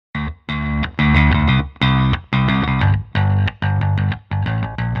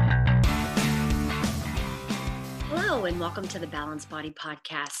and welcome to the Balanced Body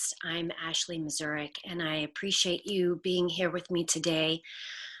Podcast. I'm Ashley Mazurek, and I appreciate you being here with me today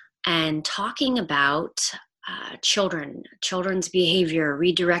and talking about children's behavior,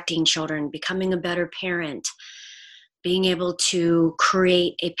 redirecting children, becoming a better parent, being able to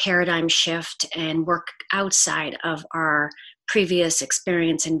create a paradigm shift and work outside of our previous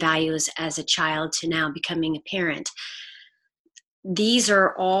experience and values as a child to now becoming a parent. These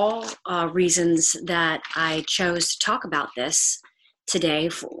are all reasons that I chose to talk about this today,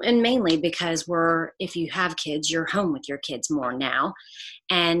 and mainly because if you have kids, you're home with your kids more now,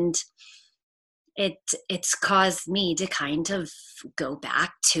 and it's caused me to kind of go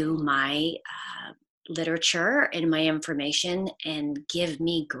back to my literature and my information and give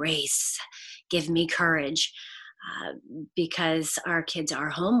me grace, give me courage, because our kids are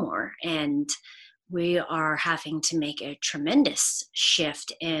home more, and we are having to make a tremendous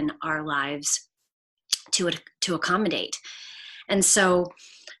shift in our lives to accommodate. And so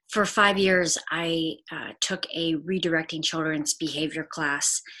for 5 years, I took a redirecting children's behavior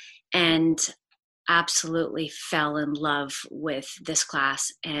class and absolutely fell in love with this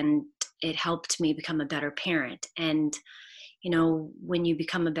class, and it helped me become a better parent. And, you know, when you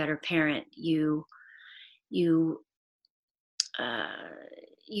become a better parent, you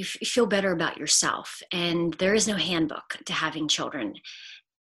feel better about yourself, and there is no handbook to having children.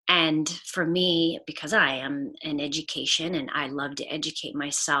 And for me, because I am in education and I love to educate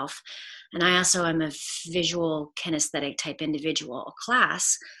myself, and I also am a visual kinesthetic type individual, a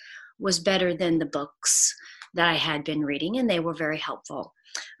class was better than the books that I had been reading, and they were very helpful.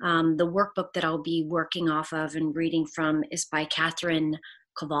 The workbook that I'll be working off of and reading from is by Catherine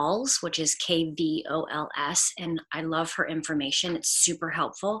Kvols, which is Kvols, and I love her information. It's super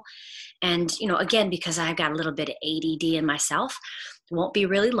helpful. And, you know, again, because I've got a little bit of ADD in myself, it won't be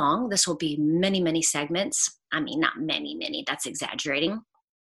really long. This will be many, many segments. I mean, not many, that's exaggerating.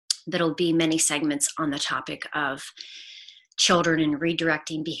 There'll be many segments on the topic of children and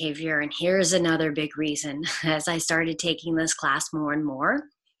redirecting behavior. And here's another big reason. As I started taking this class more and more,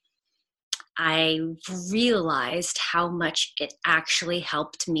 I realized how much it actually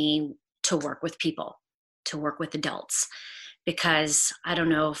helped me to work with people, to work with adults. Because I don't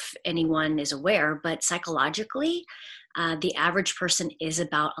know if anyone is aware, but psychologically, the average person is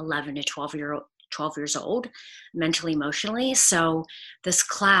about 11 to 12 years old, mentally, emotionally. So this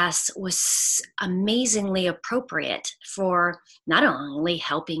class was amazingly appropriate for not only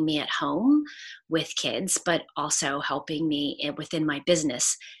helping me at home with kids, but also helping me within my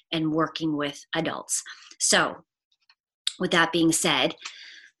business and working with adults. So with that being said,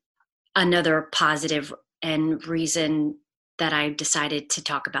 another positive and reason that I decided to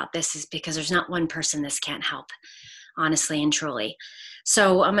talk about this is because there's not one person this can't help, honestly and truly.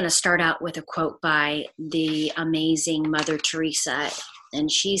 So I'm going to start out with a quote by the amazing Mother Teresa,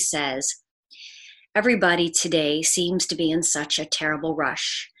 and she says, "Everybody today seems to be in such a terrible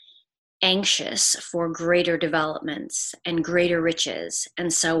rush, anxious for greater developments and greater riches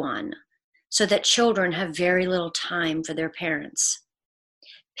and so on, so that children have very little time for their parents.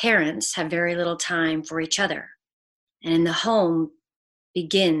 Parents have very little time for each other. And in the home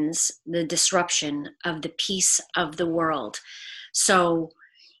begins the disruption of the peace of the world." So,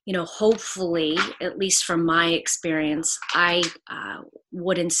 you know, hopefully, at least from my experience, I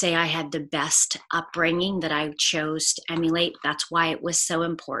wouldn't say I had the best upbringing that I chose to emulate. That's why it was so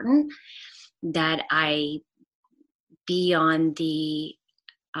important that I be on the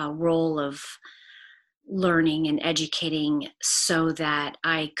role of learning and educating so that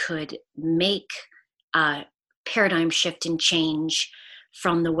I could make a paradigm shift and change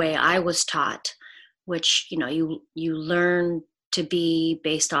from the way I was taught, which, you know, you learn to be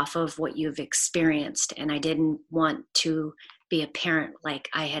based off of what you've experienced. And I didn't want to be a parent like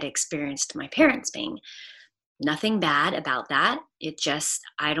I had experienced my parents being. Nothing bad about that. It just,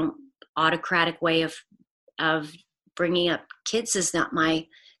 autocratic way of bringing up kids is not my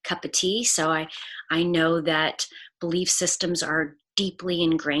cup of tea. So I know that belief systems are deeply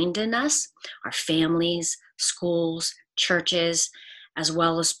ingrained in us, our families, schools, churches, as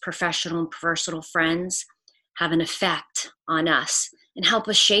well as professional and personal friends have an effect on us and help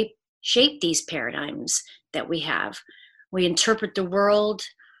us shape these paradigms that we have. We interpret the world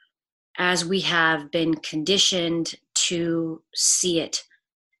as we have been conditioned to see it.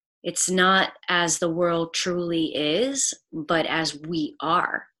 It's not as the world truly is, but as we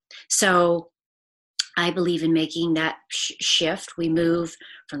are. So I believe in making that shift. We move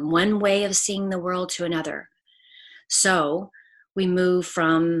from one way of seeing the world to another. So we move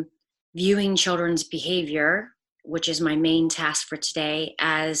from viewing children's behavior, which is my main task for today,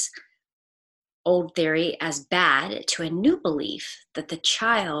 as old theory as bad to a new belief that the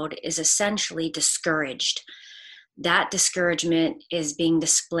child is essentially discouraged. That discouragement is being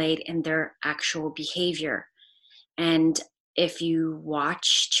displayed in their actual behavior. And if you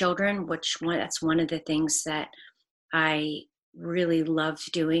watch children, that's one of the things that I really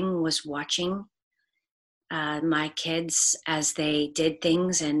loved doing, was watching my kids as they did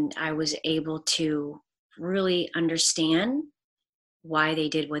things, and I was able to really understand why they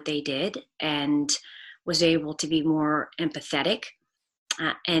did what they did, and was able to be more empathetic.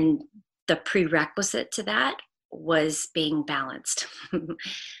 And the prerequisite to that was being balanced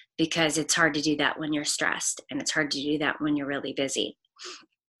because it's hard to do that when you're stressed, and it's hard to do that when you're really busy.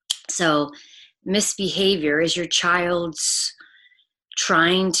 So misbehavior is your child's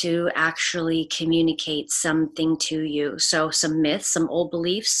trying to actually communicate something to you. So some myths, some old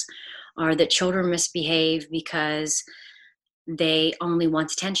beliefs are that children misbehave because they only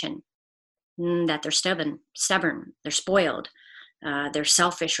want attention, that they're stubborn, they're spoiled, they're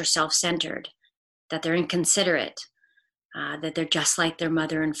selfish or self-centered, that they're inconsiderate, that they're just like their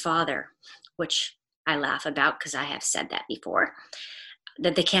mother and father, which I laugh about because I have said that before,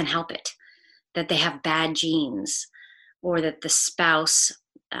 that they can't help it, that they have bad genes, or that the spouse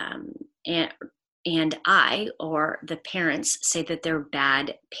and I, or the parents, say that they're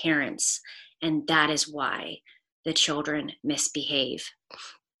bad parents, and that is why the children misbehave.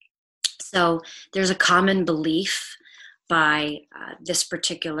 So there's a common belief by this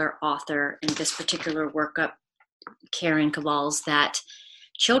particular author in this particular workup, Karen Cavals, that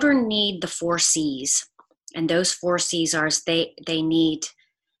children need the 4 C's. And those 4 C's are they need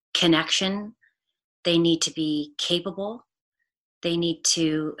connection, they need to be capable, they need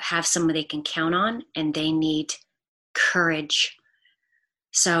to have someone they can count on, and they need courage.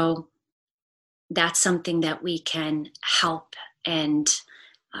 So that's something that we can help and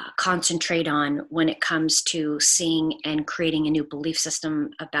concentrate on when it comes to seeing and creating a new belief system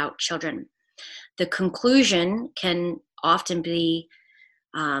about children. The conclusion can often be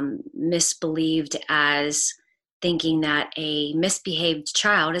misbelieved as thinking that a misbehaved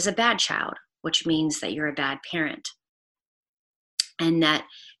child is a bad child, which means that you're a bad parent. And that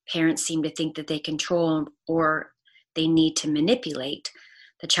parents seem to think that they control or they need to manipulate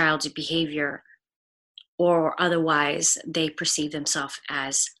the child's behavior, or otherwise they perceive themselves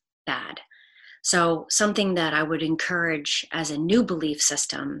as bad. So something that I would encourage as a new belief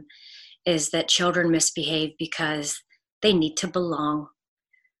system is that children misbehave because they need to belong,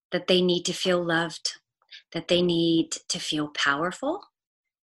 that they need to feel loved, that they need to feel powerful,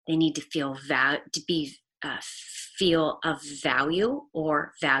 they need to feel feel of value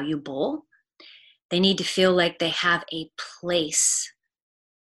or valuable. They need to feel like they have a place,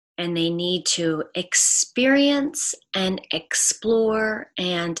 and they need to experience and explore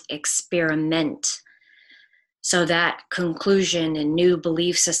and experiment. So that conclusion and new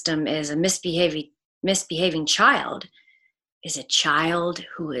belief system is a misbehaving child is a child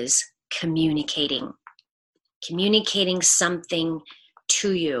who is communicating something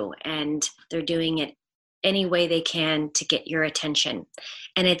to you, and they're doing it any way they can to get your attention.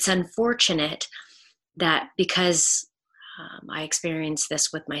 And it's unfortunate that because I experienced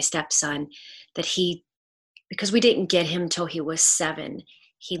this with my stepson, that because we didn't get him till he was 7,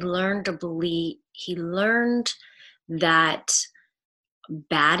 he learned that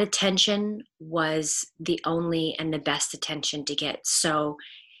bad attention was the only and the best attention to get. So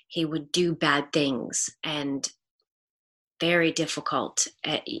he would do bad things, and very difficult.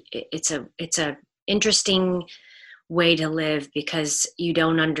 It's a interesting way to live because you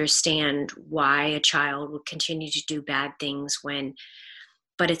don't understand why a child would continue to do bad things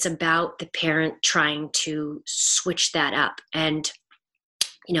but it's about the parent trying to switch that up. And,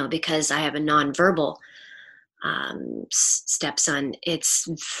 because I have a nonverbal stepson, it's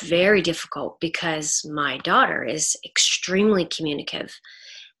very difficult because my daughter is extremely communicative,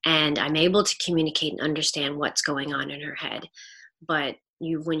 and I'm able to communicate and understand what's going on in her head. But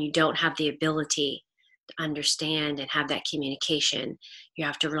when you don't have the ability to understand and have that communication, you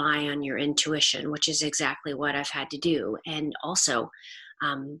have to rely on your intuition, which is exactly what I've had to do. And also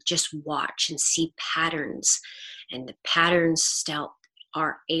just watch and see patterns, and the patterns still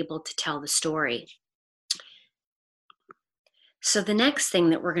are able to tell the story. So the next thing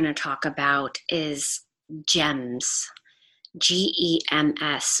that we're going to talk about is GEMS,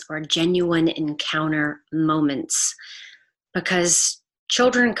 GEMS, or genuine encounter moments, because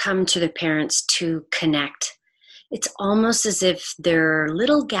children come to their parents to connect. It's almost as if their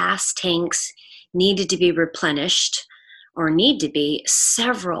little gas tanks needed to be replenished, or need to be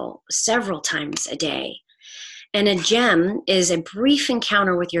several times a day. And a gem is a brief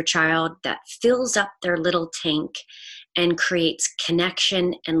encounter with your child that fills up their little tank and creates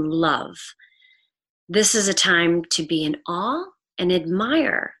connection and love. This is a time to be in awe and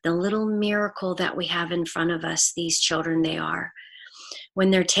admire the little miracle that we have in front of us, these children they are.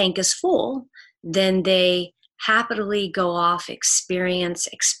 When their tank is full, then they happily go off, experience,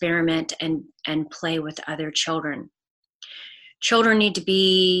 experiment, and play with other children. Children need to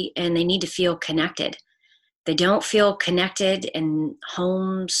be, and they need to feel connected. They don't feel connected in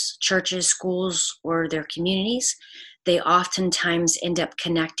homes, churches, schools, or their communities. They oftentimes end up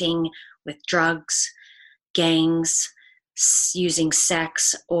connecting with drugs, gangs, using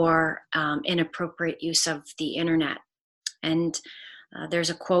sex, or inappropriate use of the internet. And there's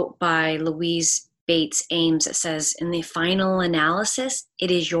a quote by Louise Bates Ames that says, in the final analysis, it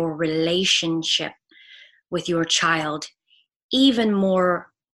is your relationship with your child, even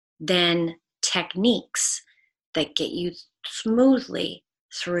more than techniques that get you smoothly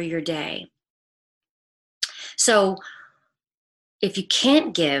through your day. So if you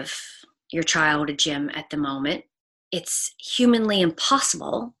can't give your child a gym at the moment, it's humanly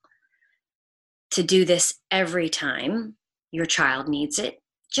impossible to do this every time your child needs it.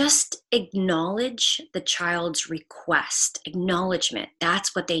 Just acknowledge the child's request. Acknowledgement.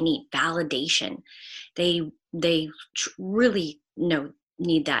 That's what they need. Validation. They really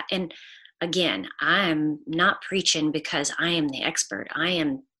need that. And again, I'm not preaching because I am the expert. I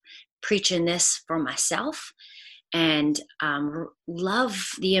am preaching this for myself, and love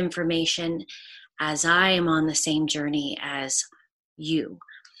the information as I am on the same journey as you.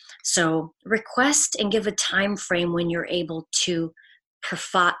 So request and give a time frame when you're able to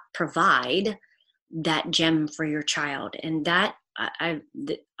provide that gem for your child. And that,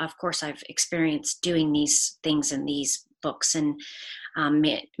 of course, I've experienced doing these things in these books and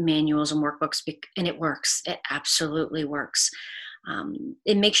manuals and workbooks, and it works. It absolutely works. And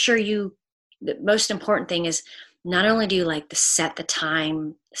make sure the most important thing is, not only do you set the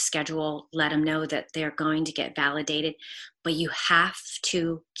time schedule, let them know that they're going to get validated, but you have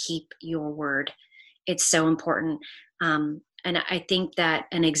to keep your word. It's so important. And I think that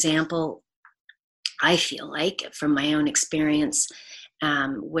an example, I feel like from my own experience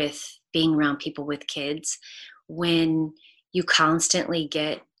with being around people with kids, when you constantly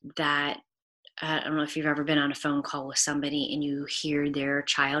get that, I don't know if you've ever been on a phone call with somebody and you hear their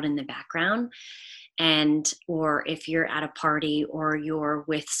child in the background, or if you're at a party or you're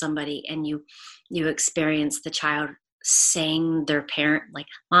with somebody and you experience the child saying their parent, like,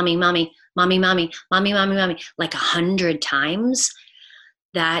 mommy, mommy, mommy, mommy, mommy, mommy, mommy, like 100 times,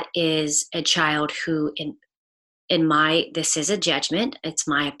 that is a child who, this is a judgment, it's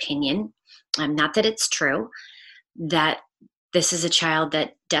my opinion, not that it's true, that this is a child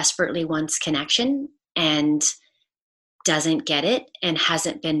that desperately wants connection and doesn't get it and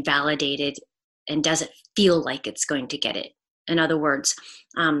hasn't been validated and doesn't feel like it's going to get it. In other words,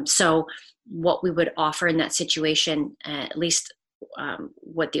 so what we would offer in that situation, at least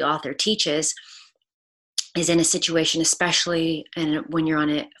what the author teaches, is in a situation, especially when you're on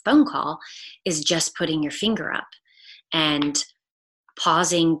a phone call, is just putting your finger up and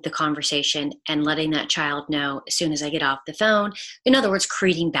pausing the conversation and letting that child know as soon as I get off the phone. In other words,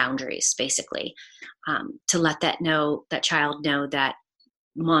 creating boundaries, basically, to let that child know that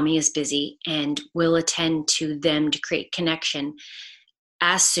mommy is busy and will attend to them to create connection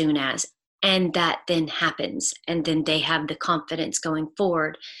as soon as, and that then happens. And then they have the confidence going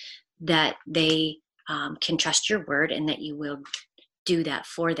forward that they can trust your word and that you will do that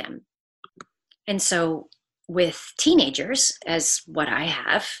for them. And so with teenagers, as what I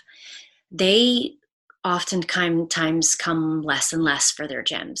have, they oftentimes come less and less for their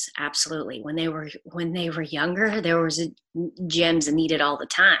gems. Absolutely. When they were younger, there was gems needed all the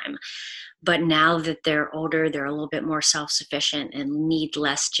time. But now that they're older, they're a little bit more self-sufficient and need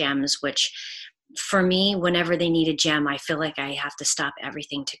less gems, which for me, whenever they need a gem, I feel like I have to stop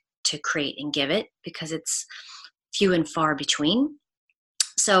everything to create and give it, because it's few and far between.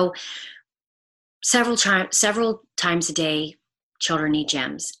 So several times a day, children need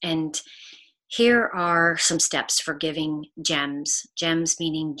gems. And here are some steps for giving gems. Gems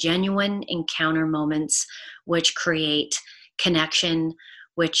meaning genuine encounter moments which create connection,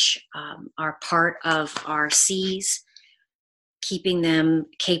 which are part of our C's, keeping them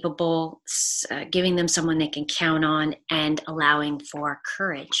capable, giving them someone they can count on, and allowing for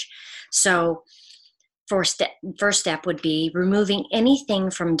courage. So first step would be removing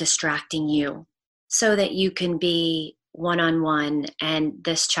anything from distracting you so that you can be one-on-one and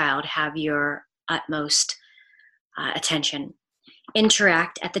this child have your utmost attention.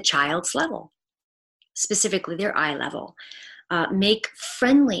 Interact at the child's level. specifically their eye level. Make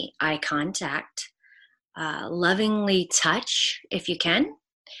friendly eye contact, lovingly touch if you can,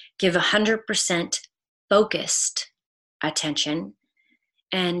 give 100% focused attention,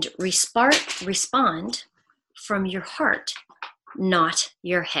 and respond from your heart, not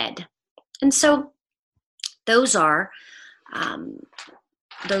your head. And so those are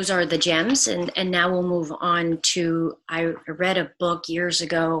the gems. And now we'll move on to, I read a book years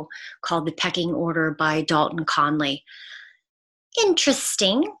ago called The Pecking Order by Dalton Conley.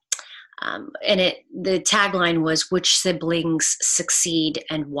 Interesting. And the tagline was, which siblings succeed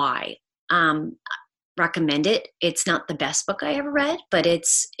and why? Recommend it. It's not the best book I ever read, but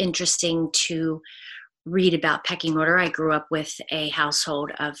it's interesting to read about pecking order. I grew up with a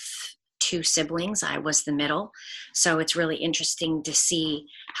household of 2 siblings. I was the middle. So it's really interesting to see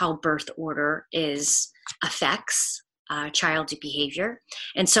how birth order affects child's behavior.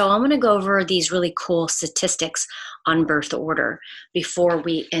 And so I'm going to go over these really cool statistics on birth order before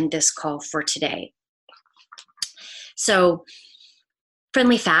we end this call for today. So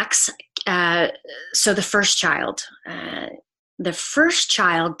friendly facts. So the first child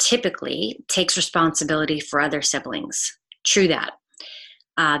typically takes responsibility for other siblings. True that.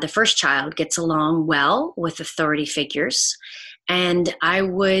 The first child gets along well with authority figures, and I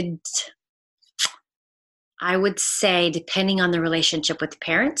would say, depending on the relationship with the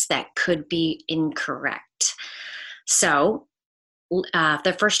parents, that could be incorrect. So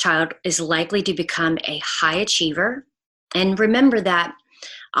the first child is likely to become a high achiever. And remember that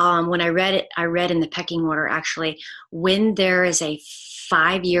when I read in the pecking order, actually, when there is a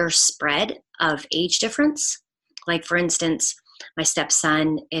 5-year spread of age difference, like for instance, my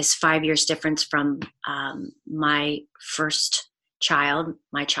stepson is 5 years difference from my first child,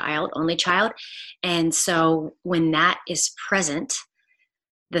 my only child. And so when that is present,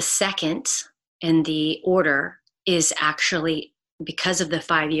 the second in the order is actually, because of the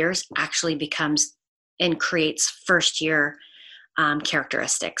 5 years, actually becomes and creates first year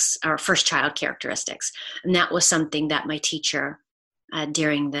characteristics, or first child characteristics. And that was something that my teacher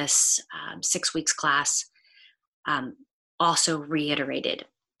during this 6 weeks class also reiterated.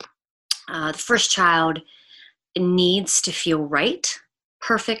 The first child needs to feel right,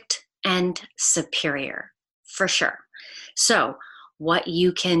 perfect, and superior, for sure. So what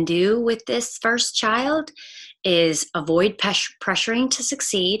you can do with this first child is avoid pressuring to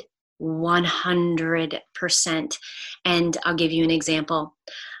succeed 100%. And I'll give you an example.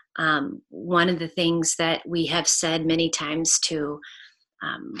 One of the things that we have said many times to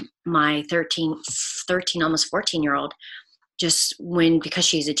my 13, almost 14-year-old, because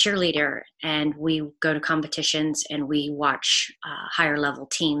she's a cheerleader and we go to competitions and we watch higher level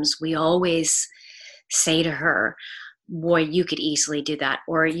teams, we always say to her, boy, you could easily do that,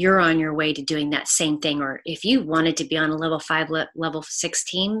 or you're on your way to doing that same thing. Or if you wanted to be on a level 5, level 6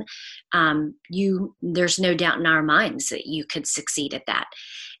 team, there's no doubt in our minds that you could succeed at that.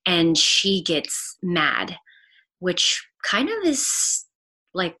 And she gets mad, which kind of is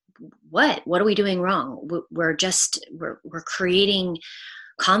like, what are we doing wrong? We're creating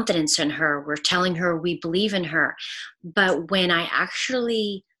confidence in her. We're telling her we believe in her. But when I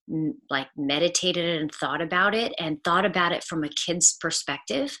actually meditated and thought about it from a kid's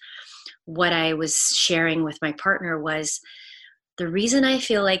perspective, what I was sharing with my partner was, the reason I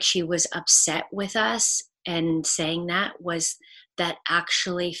feel like she was upset with us and saying that was that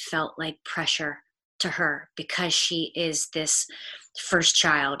actually felt like pressure to her, because she is this first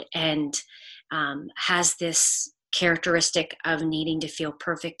child and has this characteristic of needing to feel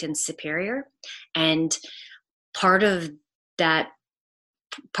perfect and superior. And part of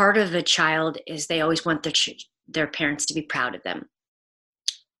a child is they always want their parents to be proud of them.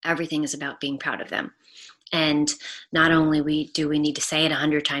 Everything is about being proud of them. And not only do we need to say it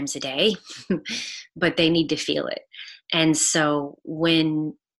 100 times a day, but they need to feel it. And so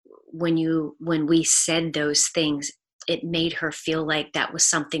when we said those things, it made her feel like that was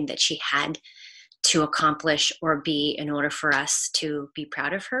something that she had to accomplish or be in order for us to be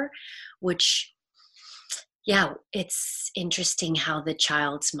proud of her, which, yeah, it's interesting how the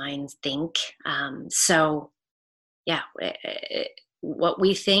child's minds think. What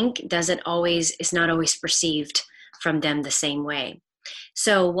we think is not always perceived from them the same way.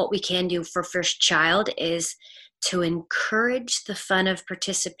 So what we can do for first child is to encourage the fun of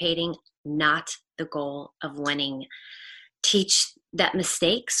participating, not the goal of winning. Teach that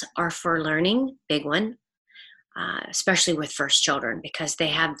mistakes are for learning, big one, especially with first children, because they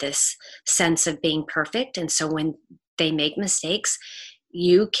have this sense of being perfect. And so when they make mistakes,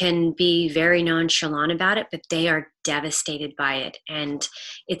 You can be very nonchalant about it, but they are devastated by it. And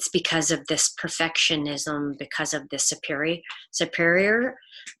it's because of this perfectionism, because of this superior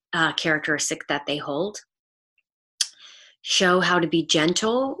characteristic that they hold. Show how to be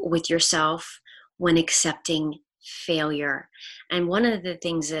gentle with yourself when accepting failure. And one of the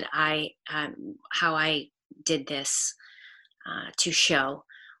things that how I did this to show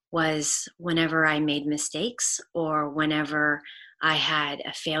was whenever I made mistakes or whenever I had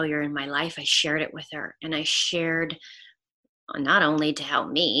a failure in my life, I shared it with her. And I shared not only to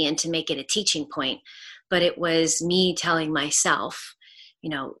help me and to make it a teaching point, but it was me telling myself,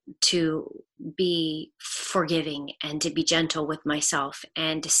 to be forgiving and to be gentle with myself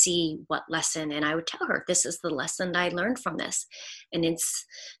and to see what lesson. And I would tell her, this is the lesson I learned from this. And it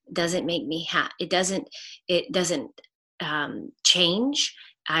doesn't make me happy. It doesn't change.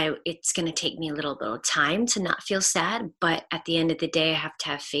 It's going to take me a little bit of time to not feel sad, but at the end of the day, I have to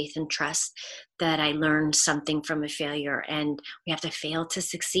have faith and trust that I learned something from a failure, and we have to fail to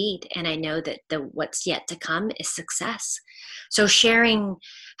succeed. And I know that what's yet to come is success. So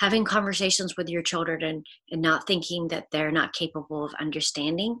having conversations with your children and not thinking that they're not capable of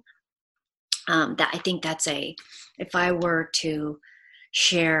understanding, that I think if I were to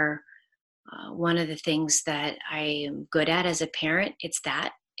share one of the things that I am good at as a parent, it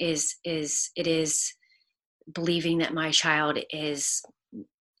is believing that my child is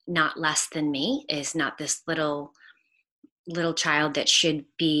not less than me, is not this little child that should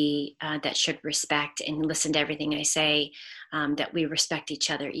respect and listen to everything I say, that we respect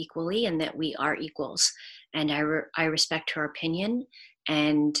each other equally and that we are equals. And I respect her opinion,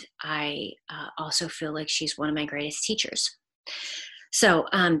 and I also feel like she's one of my greatest teachers. So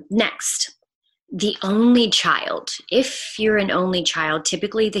next, the only child. If you're an only child,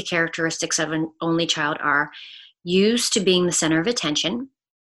 typically the characteristics of an only child are used to being the center of attention,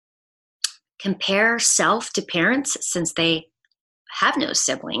 compare self to parents since they have no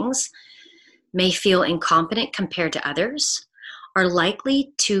siblings, may feel incompetent compared to others, are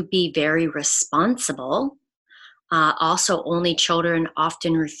likely to be very responsible. Also, only children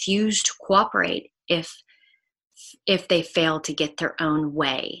often refuse to cooperate if they fail to get their own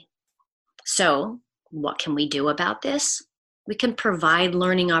way. So, what can we do about this? We can provide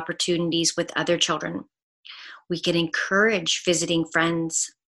learning opportunities with other children. We can encourage visiting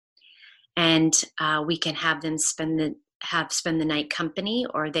friends, and we can have them spend the night company,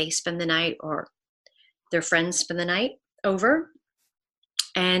 or they spend the night, or their friends spend the night over,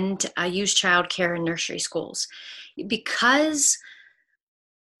 and use childcare and nursery schools. Because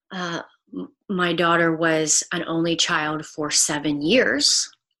my daughter was an only child for 7 years,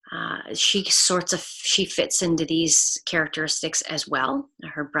 she fits into these characteristics as well.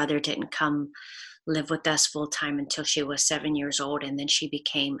 Her brother didn't come live with us full time until she was 7 years old, and then she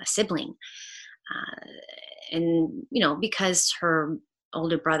became a sibling. And because her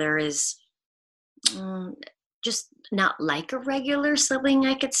older brother is just not like a regular sibling,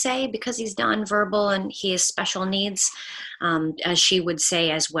 I could say, because he's nonverbal and he has special needs, as she would say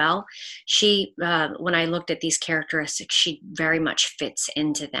as well. She, when I looked at these characteristics, she very much fits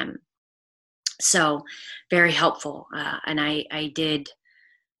into them. So very helpful. And I did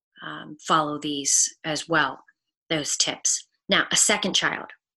follow these as well, those tips. Now, a second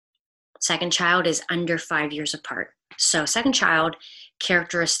child. Second child is under 5 years apart. So second child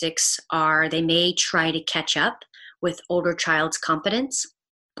characteristics are they may try to catch up with older child's competence.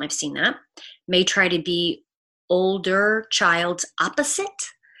 I've seen that. May try to be older child's opposite.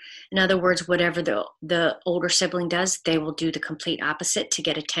 In other words, whatever the older sibling does, they will do the complete opposite to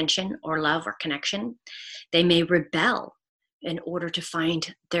get attention or love or connection. They may rebel in order to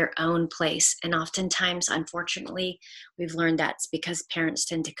find their own place. And oftentimes, unfortunately, we've learned that's because parents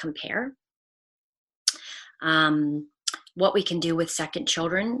tend to compare. What we can do with second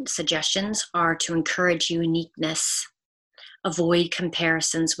children, suggestions are to encourage uniqueness, avoid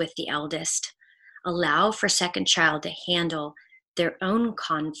comparisons with the eldest, allow for second child to handle their own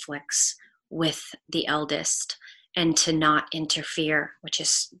conflicts with the eldest, and to not interfere, which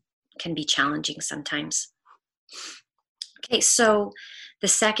can be challenging sometimes. Okay, so the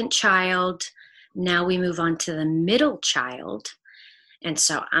second child, now we move on to the middle child. And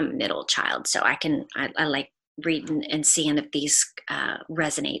so I'm a middle child, so I like reading and seeing if these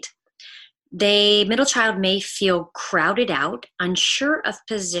resonate. The middle child may feel crowded out, unsure of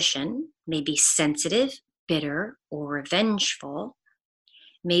position, may be sensitive, bitter, or revengeful,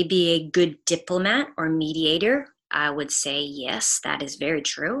 may be a good diplomat or mediator. I would say yes, that is very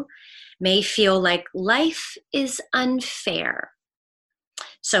true. May feel like life is unfair.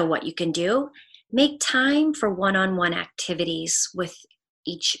 So what you can do, make time for one-on-one activities with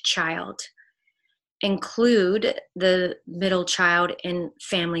each child. Include the middle child in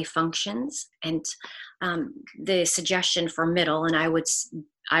family functions, and the suggestion for middle, and I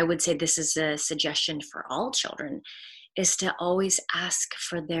would say this is a suggestion for all children, is to always ask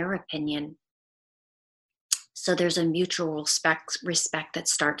for their opinion. So there's a mutual respect that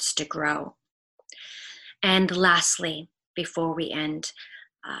starts to grow. And lastly, before we end,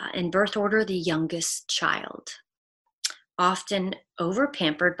 in birth order, the youngest child, often over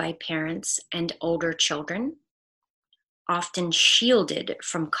pampered by parents and older children, often shielded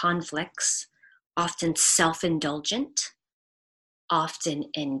from conflicts, often self-indulgent, often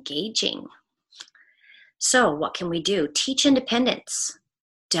engaging. So what can we do? Teach independence.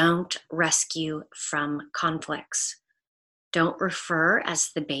 Don't rescue from conflicts. Don't refer as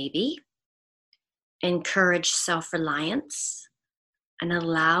the baby. Encourage self-reliance and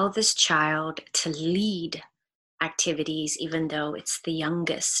allow this child to lead activities even though it's the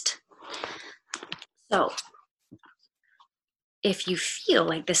youngest. So if you feel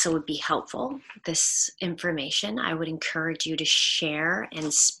like this would be helpful, this information, I would encourage you to share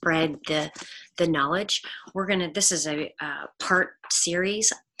and spread the knowledge. This is a part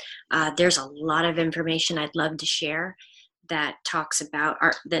series. There's a lot of information I'd love to share that talks about,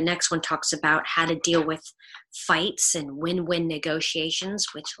 the next one talks about how to deal with fights and win-win negotiations,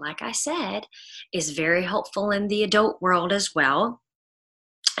 which, like I said, is very helpful in the adult world as well.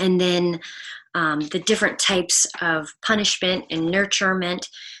 And then the different types of punishment and nurturement.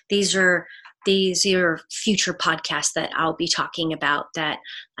 These are future podcasts that I'll be talking about that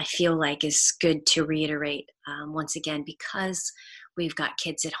I feel like is good to reiterate once again, because we've got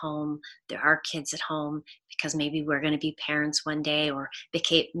kids at home. There are kids at home because maybe we're going to be parents one day, or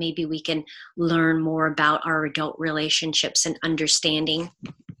maybe we can learn more about our adult relationships and understanding.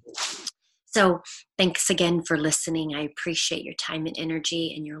 So thanks again for listening. I appreciate your time and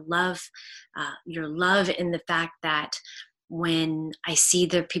energy and your love in the fact that when I see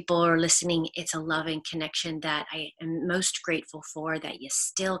the people are listening, it's a loving connection that I am most grateful for, that you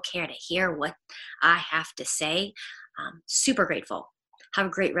still care to hear what I have to say. Super grateful. Have a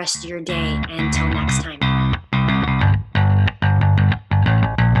great rest of your day. Until next time.